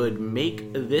 which would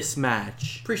make this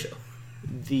match Pre-show.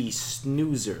 the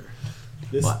snoozer.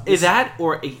 This, Is that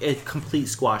or a complete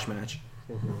squash match?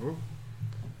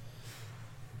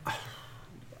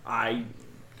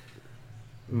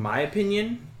 My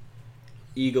opinion,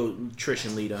 you go Trish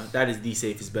and Lita. That is the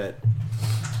safest bet.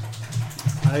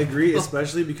 I agree,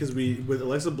 especially because with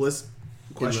Alexa Bliss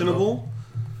questionable,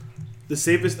 the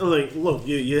safest. Oh, like, look,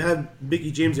 you have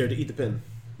Mickie James there to eat the pin.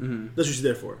 Mm-hmm. That's what she's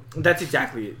there for. That's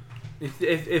exactly it.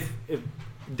 If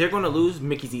they're going to lose,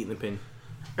 Mickey's eating the pin.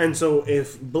 And so,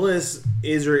 if Bliss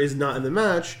is or is not in the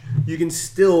match, you can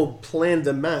still plan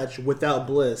the match without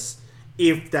Bliss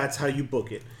if that's how you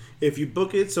book it. If you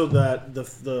book it so that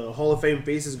the Hall of Fame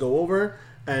faces go over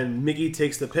and Mickey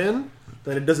takes the pin,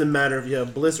 then it doesn't matter if you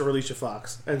have Bliss or Alicia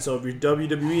Fox. And so, if you're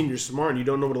WWE and you're smart and you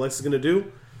don't know what Alexa's going to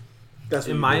do, that's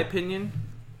what In you my do. opinion,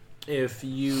 if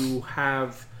you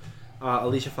have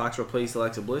Alicia Fox replace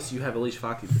Alexa Bliss, you have Alicia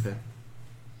Fox eat the pin.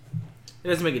 It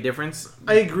doesn't make a difference,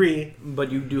 I agree.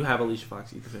 but you do have Alicia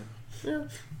Fox eat the pin.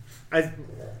 Yeah.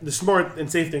 The smart and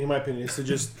safe thing, in my opinion, is to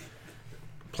just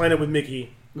plan it with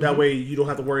Mickey. That way, you don't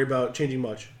have to worry about changing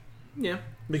much. Yeah.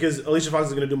 Because Alicia Fox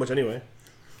isn't going to do much anyway.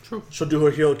 True. She'll do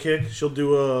her heel kick. She'll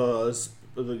do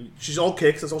she's all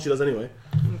kicks. That's all she does anyway.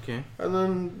 Okay. And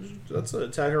then that's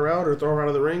it. Tag her out or throw her out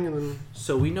of the ring, and then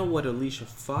So we know what Alicia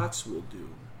Fox will do,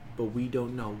 but we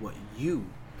don't know what you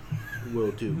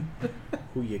will do.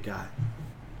 Who you got?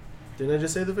 didn't I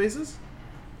just say the faces?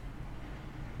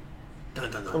 Dun,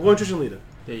 dun, I'm dun. going Trish and Lita.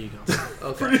 There you go.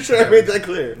 Okay. Pretty sure I made that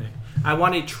clear. I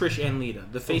wanted Trish and Lita.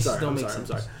 The faces don't make I'm sense.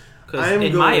 sorry. Because I'm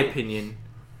in my going- opinion,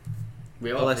 We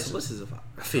have all Alexa faces. Bliss is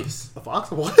a face. A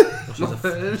fox? What?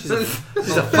 She's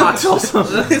a fox also.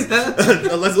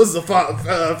 Unless this is a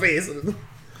face.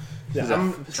 Yeah,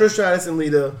 I'm Trish Stratus and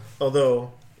Lita.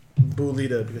 Although, boo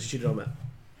Lita because she cheated on Matt.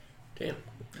 Damn.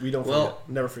 We don't Well- forget.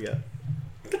 Never forget.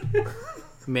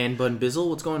 Man Bun Bizzle,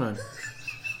 what's going on?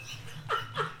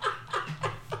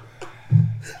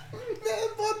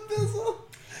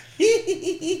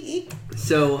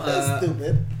 So,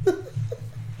 Stupid.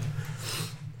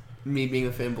 me being a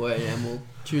fanboy I am, will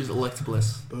choose Alexa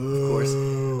Bliss, of course.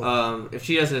 If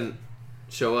she doesn't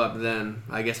show up, then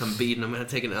I guess I'm beaten. I'm going to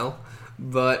take an L.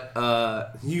 But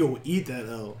You gonna eat that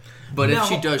L. but if Now,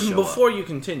 she does show before up, you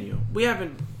continue, we have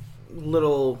a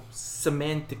little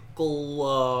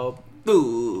semantical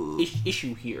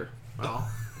issue here.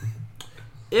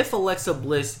 If Alexa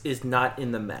Bliss is not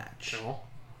in the match,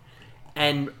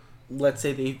 and let's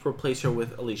say they replace her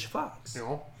with Alicia Fox,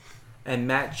 and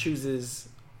Matt chooses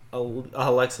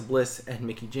Alexa Bliss and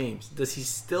Mickie James, does he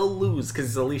still lose because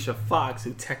it's Alicia Fox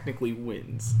who technically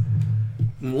wins?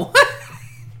 what?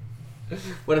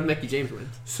 What if Mickie James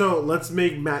wins? So let's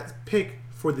make Matt pick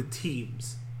for the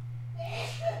teams.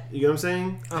 You get what I'm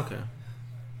saying? Okay.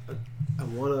 I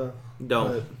wanna.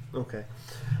 Don't. Okay.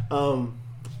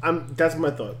 That's my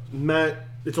thought. Matt.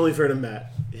 It's only fair to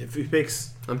Matt if he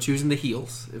picks. I'm choosing the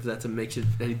heels. If that makes it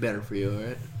any better for you, all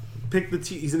right? Pick the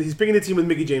team. He's picking the team with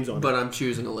Mickie James on it. But I'm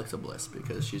choosing Alexa Bliss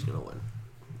because she's gonna win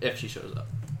if she shows up,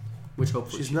 which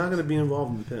hopefully She's she not does. going to be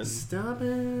involved in the pin. Stop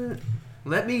it.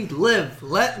 Let me live.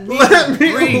 Let me me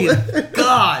breathe. live.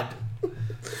 God.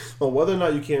 Well, whether or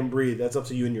not you can breathe, that's up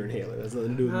to you and your inhaler. That's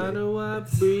nothing to do with How me. do I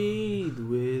breathe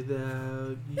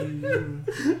without you?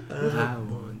 I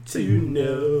want To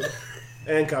know.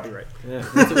 And copyright. Yeah,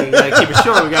 that's what we gotta keep it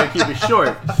short. We gotta keep it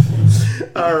short.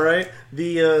 All right.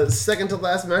 The second to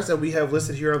last match that we have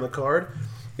listed here on the card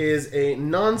is a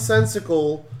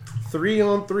nonsensical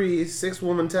 3-on-3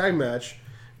 6-woman tag match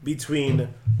between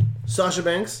Sasha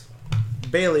Banks,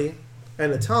 Bayley,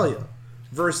 and Natalya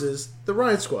versus the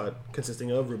Riot Squad,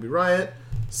 consisting of Ruby Riott,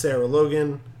 Sarah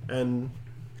Logan, and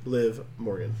Liv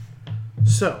Morgan.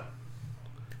 So,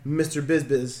 Mr.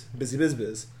 Busy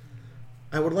Biz,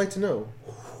 I would like to know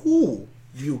who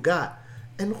you got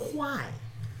and why.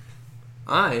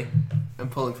 I am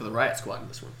pulling for the Riot Squad in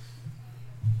this one.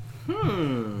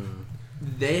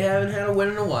 They haven't had a win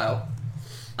in a while.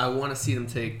 I want to see them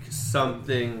take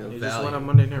something of They just won value. on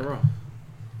Monday Night Raw.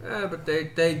 Yeah, but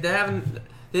they haven't.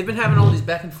 They've been having all these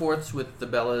back and forths with the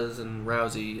Bellas and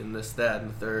Rousey and this, that, and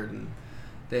the third, and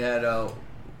they had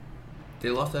they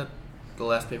lost at the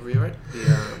last pay per view, right?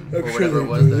 The or sure whatever they it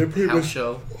was, did. They're the pretty house much-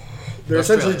 show. They're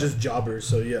Australia. essentially just jobbers,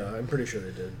 so yeah, I'm pretty sure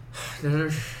they did.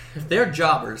 If they're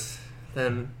jobbers,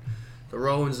 then the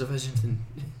Rowan's division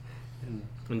and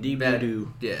Indeed, bad.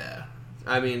 do. Yeah,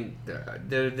 I mean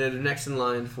they're next in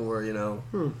line for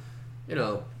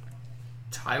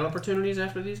title opportunities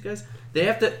after these guys. They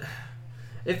have to.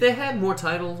 If they had more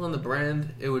titles on the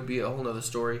brand, it would be a whole other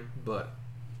story. But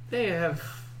they have,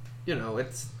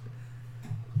 it's.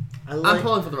 I'm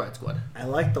pulling for the Riot Squad. I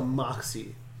like the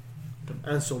moxie,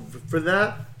 and so for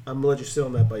that, I'm gonna let you sit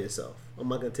on that by yourself. I'm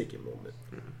not gonna take your moment.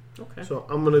 Okay. So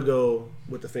I'm gonna go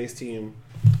with the face team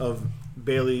of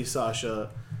Bayley, Sasha,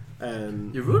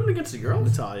 and You're rooting against the girls?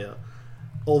 Natalya.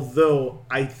 Although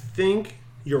I think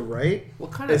you're right,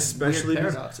 What kind of especially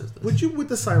weird paradox is this? would you with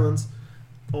the silence.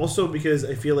 Also, because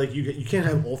I feel like you can't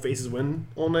have all faces win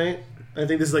all night. I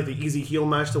think this is like the easy heel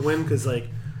match to win because like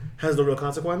has no real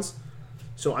consequence.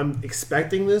 So I'm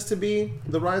expecting this to be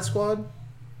the Riot Squad,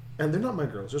 and they're not my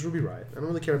girls. Just Ruby Riott. I don't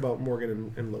really care about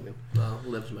Morgan and Logan. Well,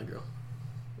 Liv's my girl.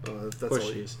 That's Of course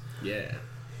all. she is. Yeah.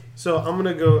 So I'm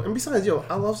gonna go. And besides,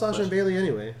 I love Sasha and Bayley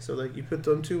anyway. So like you put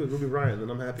them two with Ruby Riott, then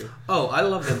I'm happy. Oh, I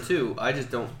love them too. I just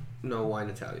don't know why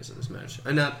Natalya's in this match.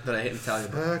 And not that I hate Natalya,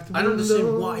 Back but to I don't understand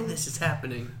below. why this is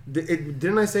happening.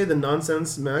 Didn't I say the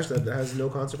nonsense match that has no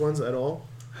consequence at all?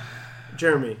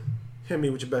 Jeremy, hit me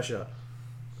with your best shot.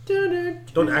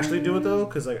 Don't actually do it though,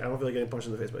 because like I don't feel like getting punched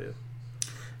in the face by you.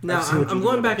 Now I've seen what you I'm do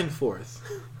going in back that and forth.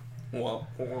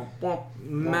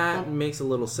 Matt makes a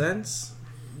little sense.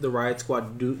 The Riot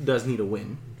Squad does need a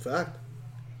win. Fact.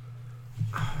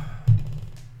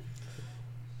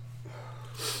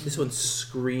 This one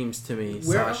screams to me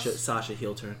Where Sasha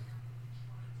heel turn.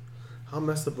 How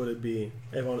messed up would it be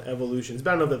if on Evolution? It's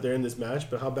bad enough that they're in this match,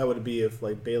 but how bad would it be if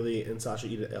like Bayley and Sasha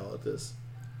eat an L at this?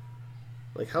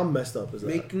 Like how messed up is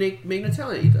that? Make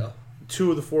Natalya eat though. Two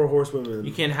of the four horsewomen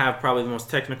You can't have probably the most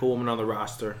technical woman on the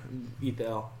roster eat the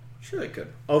L. Sure they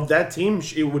could. of that team,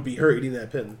 it would be her eating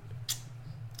that pin.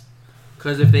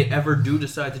 Because if they ever do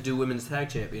decide to do women's tag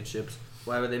championships,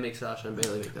 why would they make Sasha and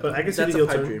Bayley make that? But I can see That's the a heel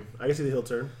pipe turn. dream. I can see the heel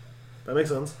turn. That makes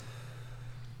sense.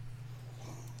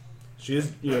 She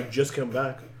is, just come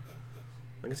back.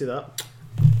 I can see that.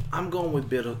 I'm going with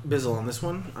Bizzle on this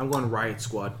one. I'm going Riot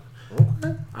Squad.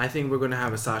 Okay. I think we're going to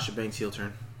have a Sasha Banks heel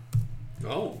turn.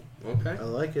 Oh, okay. I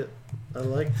like it.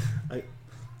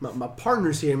 My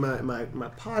partners here, my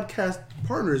podcast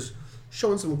partners,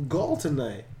 showing some gall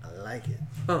tonight. I like it.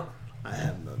 Huh. I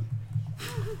have none.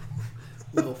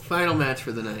 Well, final match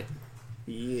for the night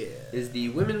Yeah. is the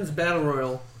women's battle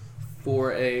royal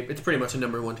for it's pretty much a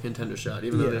number one contender shot,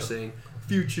 even though Yeah. they're saying A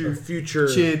future future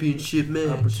championship match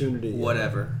opportunity, yeah.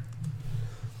 whatever.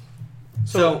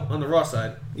 So on the Raw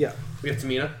side, Yeah. we have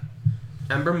Tamina,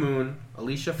 Ember Moon,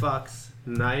 Alicia Fox,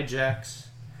 Nia Jax,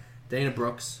 Dana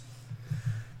Brooks.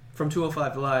 From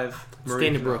 205 Live, It's Maria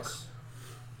Dana Kanellis. Brooks.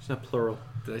 It's not plural.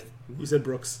 Did You said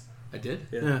Brooks. I did?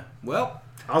 Yeah. Well,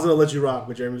 I was gonna let you rock,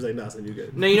 but Jeremy was like, "Nah, son, you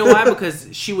good." No, you know why? Because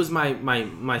she was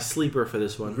my sleeper for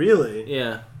this one. Really?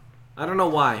 Yeah. I don't know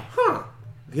why. huh.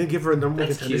 You gonna give her a number one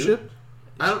That's contendership?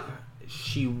 I don't.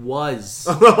 She was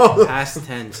Oh, past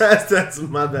tense. that's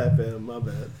my bad, fam. My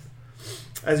bad.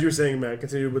 As you were saying, Matt,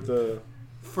 continue with the.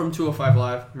 From 205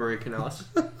 Live, Maria Kanellis.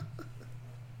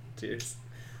 Cheers.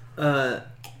 On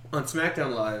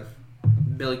SmackDown Live,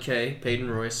 Billie Kay, Peyton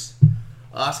Royce,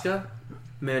 Asuka,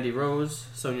 Mandy Rose,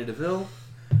 Sonya Deville,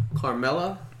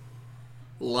 Carmella,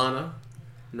 Lana,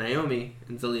 Naomi,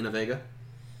 and Zelina Vega.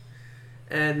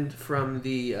 And from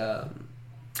the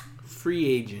Free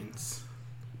agents.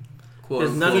 quote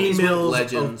There's none of unquote these Females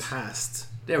legends. of past.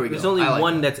 There we go. There's only I like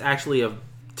one that. that's actually a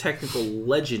technical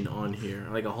legend on here,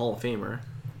 like a Hall of Famer.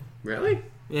 Really?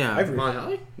 Yeah. Ivory. Molly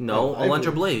Holly? No, Ivory.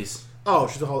 Alundra Blaze. Oh,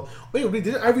 she's a Hall. Wait,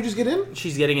 did Ivory just get in?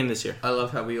 She's getting in this year. I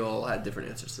love how we all had different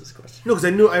answers to this question. No, because I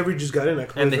knew Ivory just got in. I And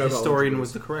the completely forgot about historian Alundra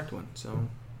was the correct one, so. Blaze.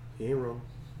 He ain't wrong.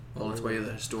 Well, that's why you're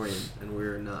the historian, and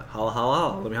we're not. Holla, holla,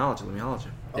 holla. Let me holla at you, let me holla at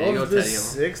you. There you All go, of the Teddy.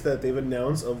 6 that they've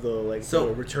announced of the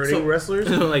the returning so- wrestlers.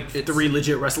 Like It's- 3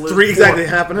 legit wrestlers. 3 exactly,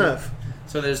 half and half.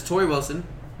 So there's Tori Wilson,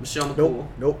 Michelle McCool, Nope,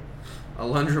 nope.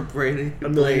 Alundra Brady, A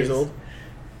million years old.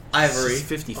 Ivory, She's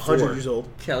 54. 100 years old.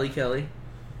 Kelly, and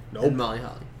Nope. Molly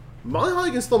Holly. Molly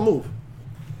Holly can still move.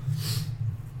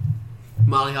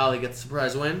 Molly Holly gets a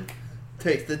surprise win,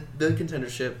 takes the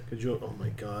contendership. Could you? Oh my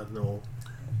God, no.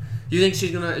 Do you think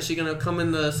is she gonna come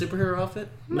in the superhero outfit?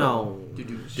 No.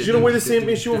 She's gonna wear the same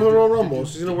thing she wore for the Royal Rumble.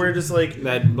 She's gonna wear just like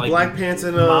That, like, black pants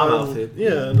and mom outfit.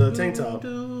 Yeah, and a tank top.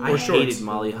 I Or shorts. hated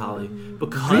Molly Holly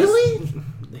because Really?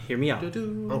 hear me out.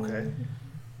 Okay.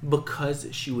 Because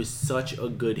she was such a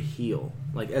good heel.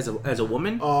 Like as a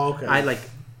woman, Oh, okay. I like.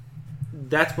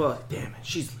 That's what. Damn it,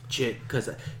 she's legit because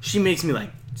she makes me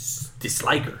like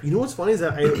dislike her. You know what's funny is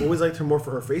that I always liked her more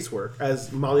for her face work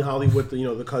as Molly Holly with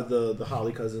the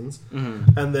Holly cousins,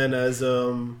 and then as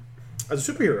a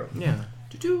superhero. Yeah,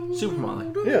 Super Molly.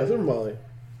 Yeah, Super Molly.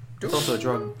 It's also a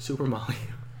drug. Super Molly.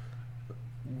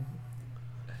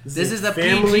 This is the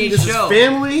family. PG This show. is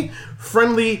family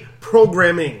friendly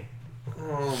programming.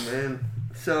 Oh man.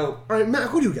 So All right, Matt,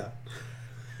 who do you got?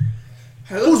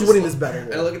 I look Who's at winning this this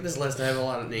battle? I look at this list. I have a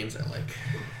lot of names I like.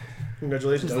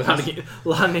 Congratulations. A lot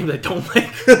of names I don't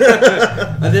like.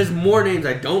 There's more names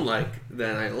I don't like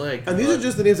than I like. And these but- are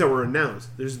just the names that were announced.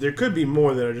 There could be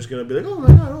more that are just going to be like, oh my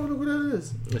god, I don't know who that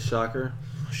is. A shocker.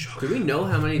 Do we know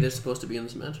how many there's supposed to be in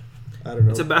this match? I don't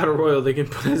know. It's a battle royal. They can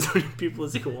put as many people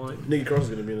as they want. Nikki Cross is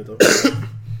going to be in it though.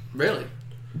 Really?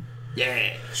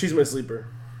 Yeah. She's my sleeper.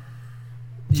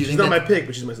 Do you She's think not that- my pick,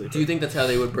 but she's my sleeper. Do you think that's how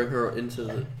they would bring her into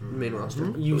the main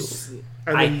roster? You,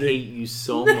 And I then they- hate you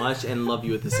so much and love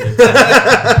you at the same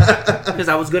time. Because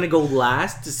I was gonna go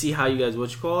last to see how you guys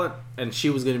and she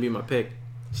was gonna be my pick.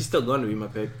 She's still gonna be my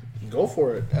pick. Go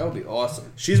for it. That would be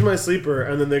awesome. She's my sleeper,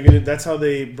 and then they're gonna. That's how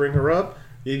they bring her up.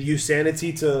 They use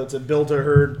sanity to build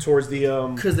her towards the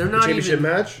 'Cause they're not championship even-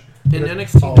 match. In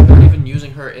NXT, Oh. they're not even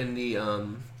using her in the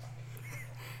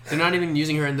They're not even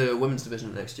using her in the women's division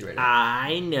of NXT right now.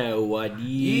 I know what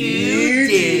You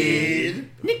did.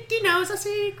 Nikki knows a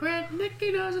secret.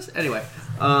 Nikki knows a secret. Anyway,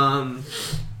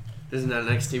 this is not an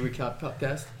NXT recap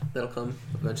podcast. That'll come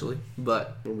eventually.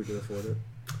 But When we can afford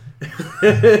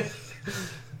it.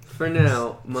 for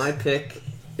now, my pick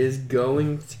is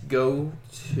going to go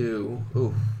to...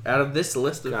 Ooh, out of this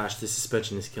list of... Gosh, this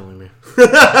suspension is killing me.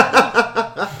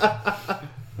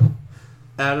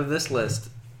 Out of this list...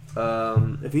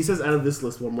 If he says out of this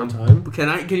list one more time,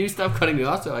 Can you stop cutting me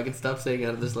off so I can stop saying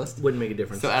out of this list? Wouldn't make a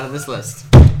difference. So out of this list,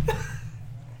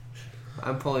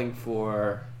 I'm pulling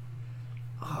for.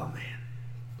 Oh man.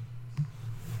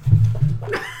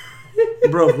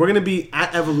 bro, we're gonna be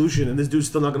at Evolution, and this dude's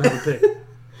still not gonna have a pick.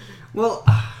 Well,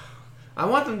 I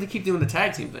want them to keep doing the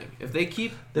tag team thing. If they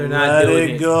keep, They're not Let doing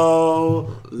it it.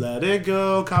 go. Let it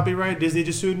go. Copyright. Disney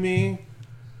just sued me.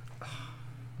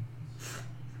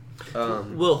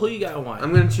 Will, who you got and why?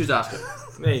 I'm gonna choose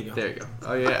Asuka. There you go. There you go.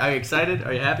 Are you excited?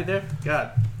 Are you happy there?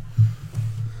 God.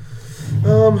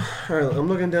 All right, I'm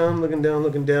looking down,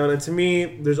 and to me,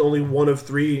 there's only one of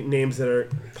 3 names that are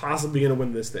possibly going to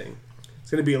win this thing.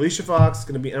 It's going to be Alicia Fox, it's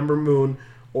going to be Ember Moon,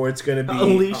 or it's going to be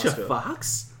Alicia Asuka.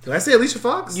 Fox? Did I say Alicia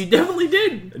Fox? You definitely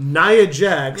did. Nia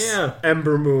Jax, Yeah.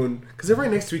 Ember Moon, because they're right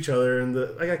next to each other, and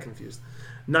I got confused.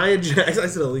 Nia Jax. I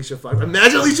said Alicia Fox.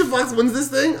 Imagine Alicia Fox wins this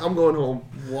thing. I'm going home.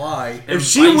 Why? If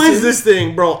she wins this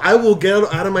thing, bro, I will get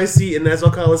out of my seat in Nassau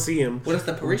Coliseum. What is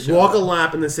the Parisha? Walk a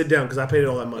lap and then sit down because I paid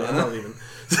all that money. I'm not leaving.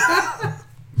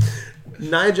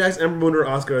 Nia Jax, Ember Moon, or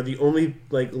Asuka are the only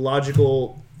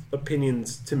logical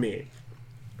opinions to me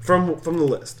from the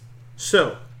list.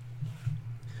 So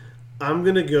I'm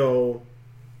gonna go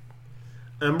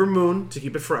Ember Moon to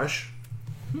keep it fresh.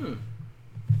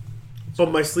 But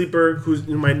my sleeper, who's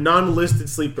my non-listed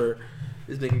sleeper,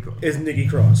 Is Nikki Cross. is Nikki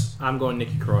Cross. I'm going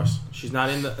Nikki Cross. She's not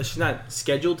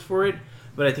scheduled for it,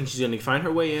 but I think she's going to find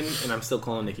her way in, and I'm still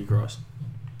calling Nikki Cross.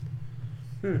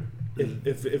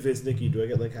 If it's Nikki, do I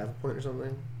get half a point or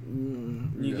something?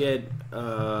 You get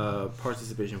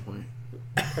participation point.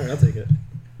 All right, I'll take it.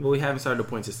 Well, we haven't started a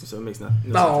point system, so it makes no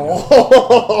sense.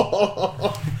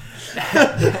 Oh.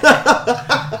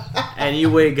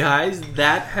 Anyway, guys,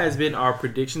 that has been our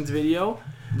predictions video.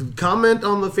 Comment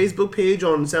on the Facebook page,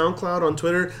 on SoundCloud, on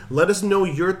Twitter. Let us know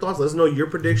your thoughts. Let us know your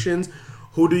predictions.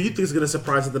 Who do you think is going to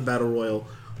surprise at the Battle Royal?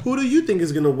 Who do you think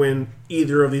is going to win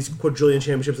either of these quadrillion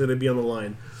championships that are going to be on the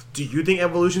line? Do you think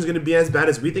Evolution is going to be as bad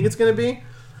as we think it's going to be?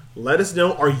 Let us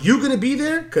know. Are you going to be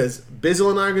there? Because Bizzle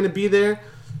and I are going to be there.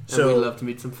 So And we'd love to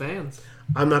meet some fans.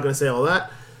 I'm not going to say all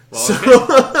that. Well, So okay.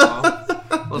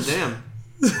 Well, damn.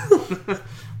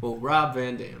 Well, Rob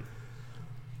Van Dam.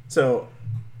 So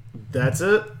that's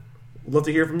it. Love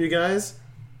to hear from you guys.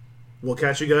 We'll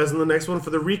catch you guys in the next one for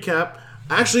the recap.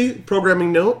 Actually,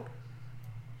 programming note,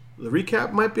 the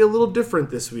recap might be a little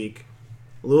different this week.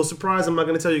 A little surprise. I'm not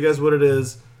going to tell you guys what it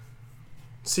is.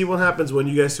 See what happens when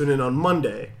you guys tune in on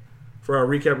Monday for our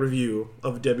recap review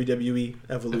of WWE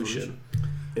Evolution.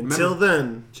 Until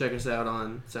then, check us out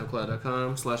on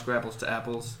SoundCloud.com/Grapples to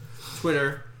Apples,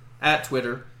 Twitter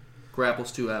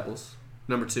Grapples to Apples,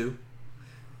 number 2,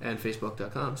 and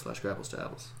Facebook.com/Grapples to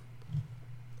Apples.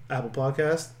 Apple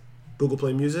Podcast, Google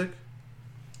Play Music.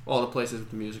 All the places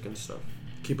with the music and stuff.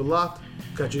 Keep it locked.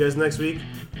 Catch you guys next week.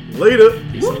 Later.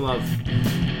 Peace and love.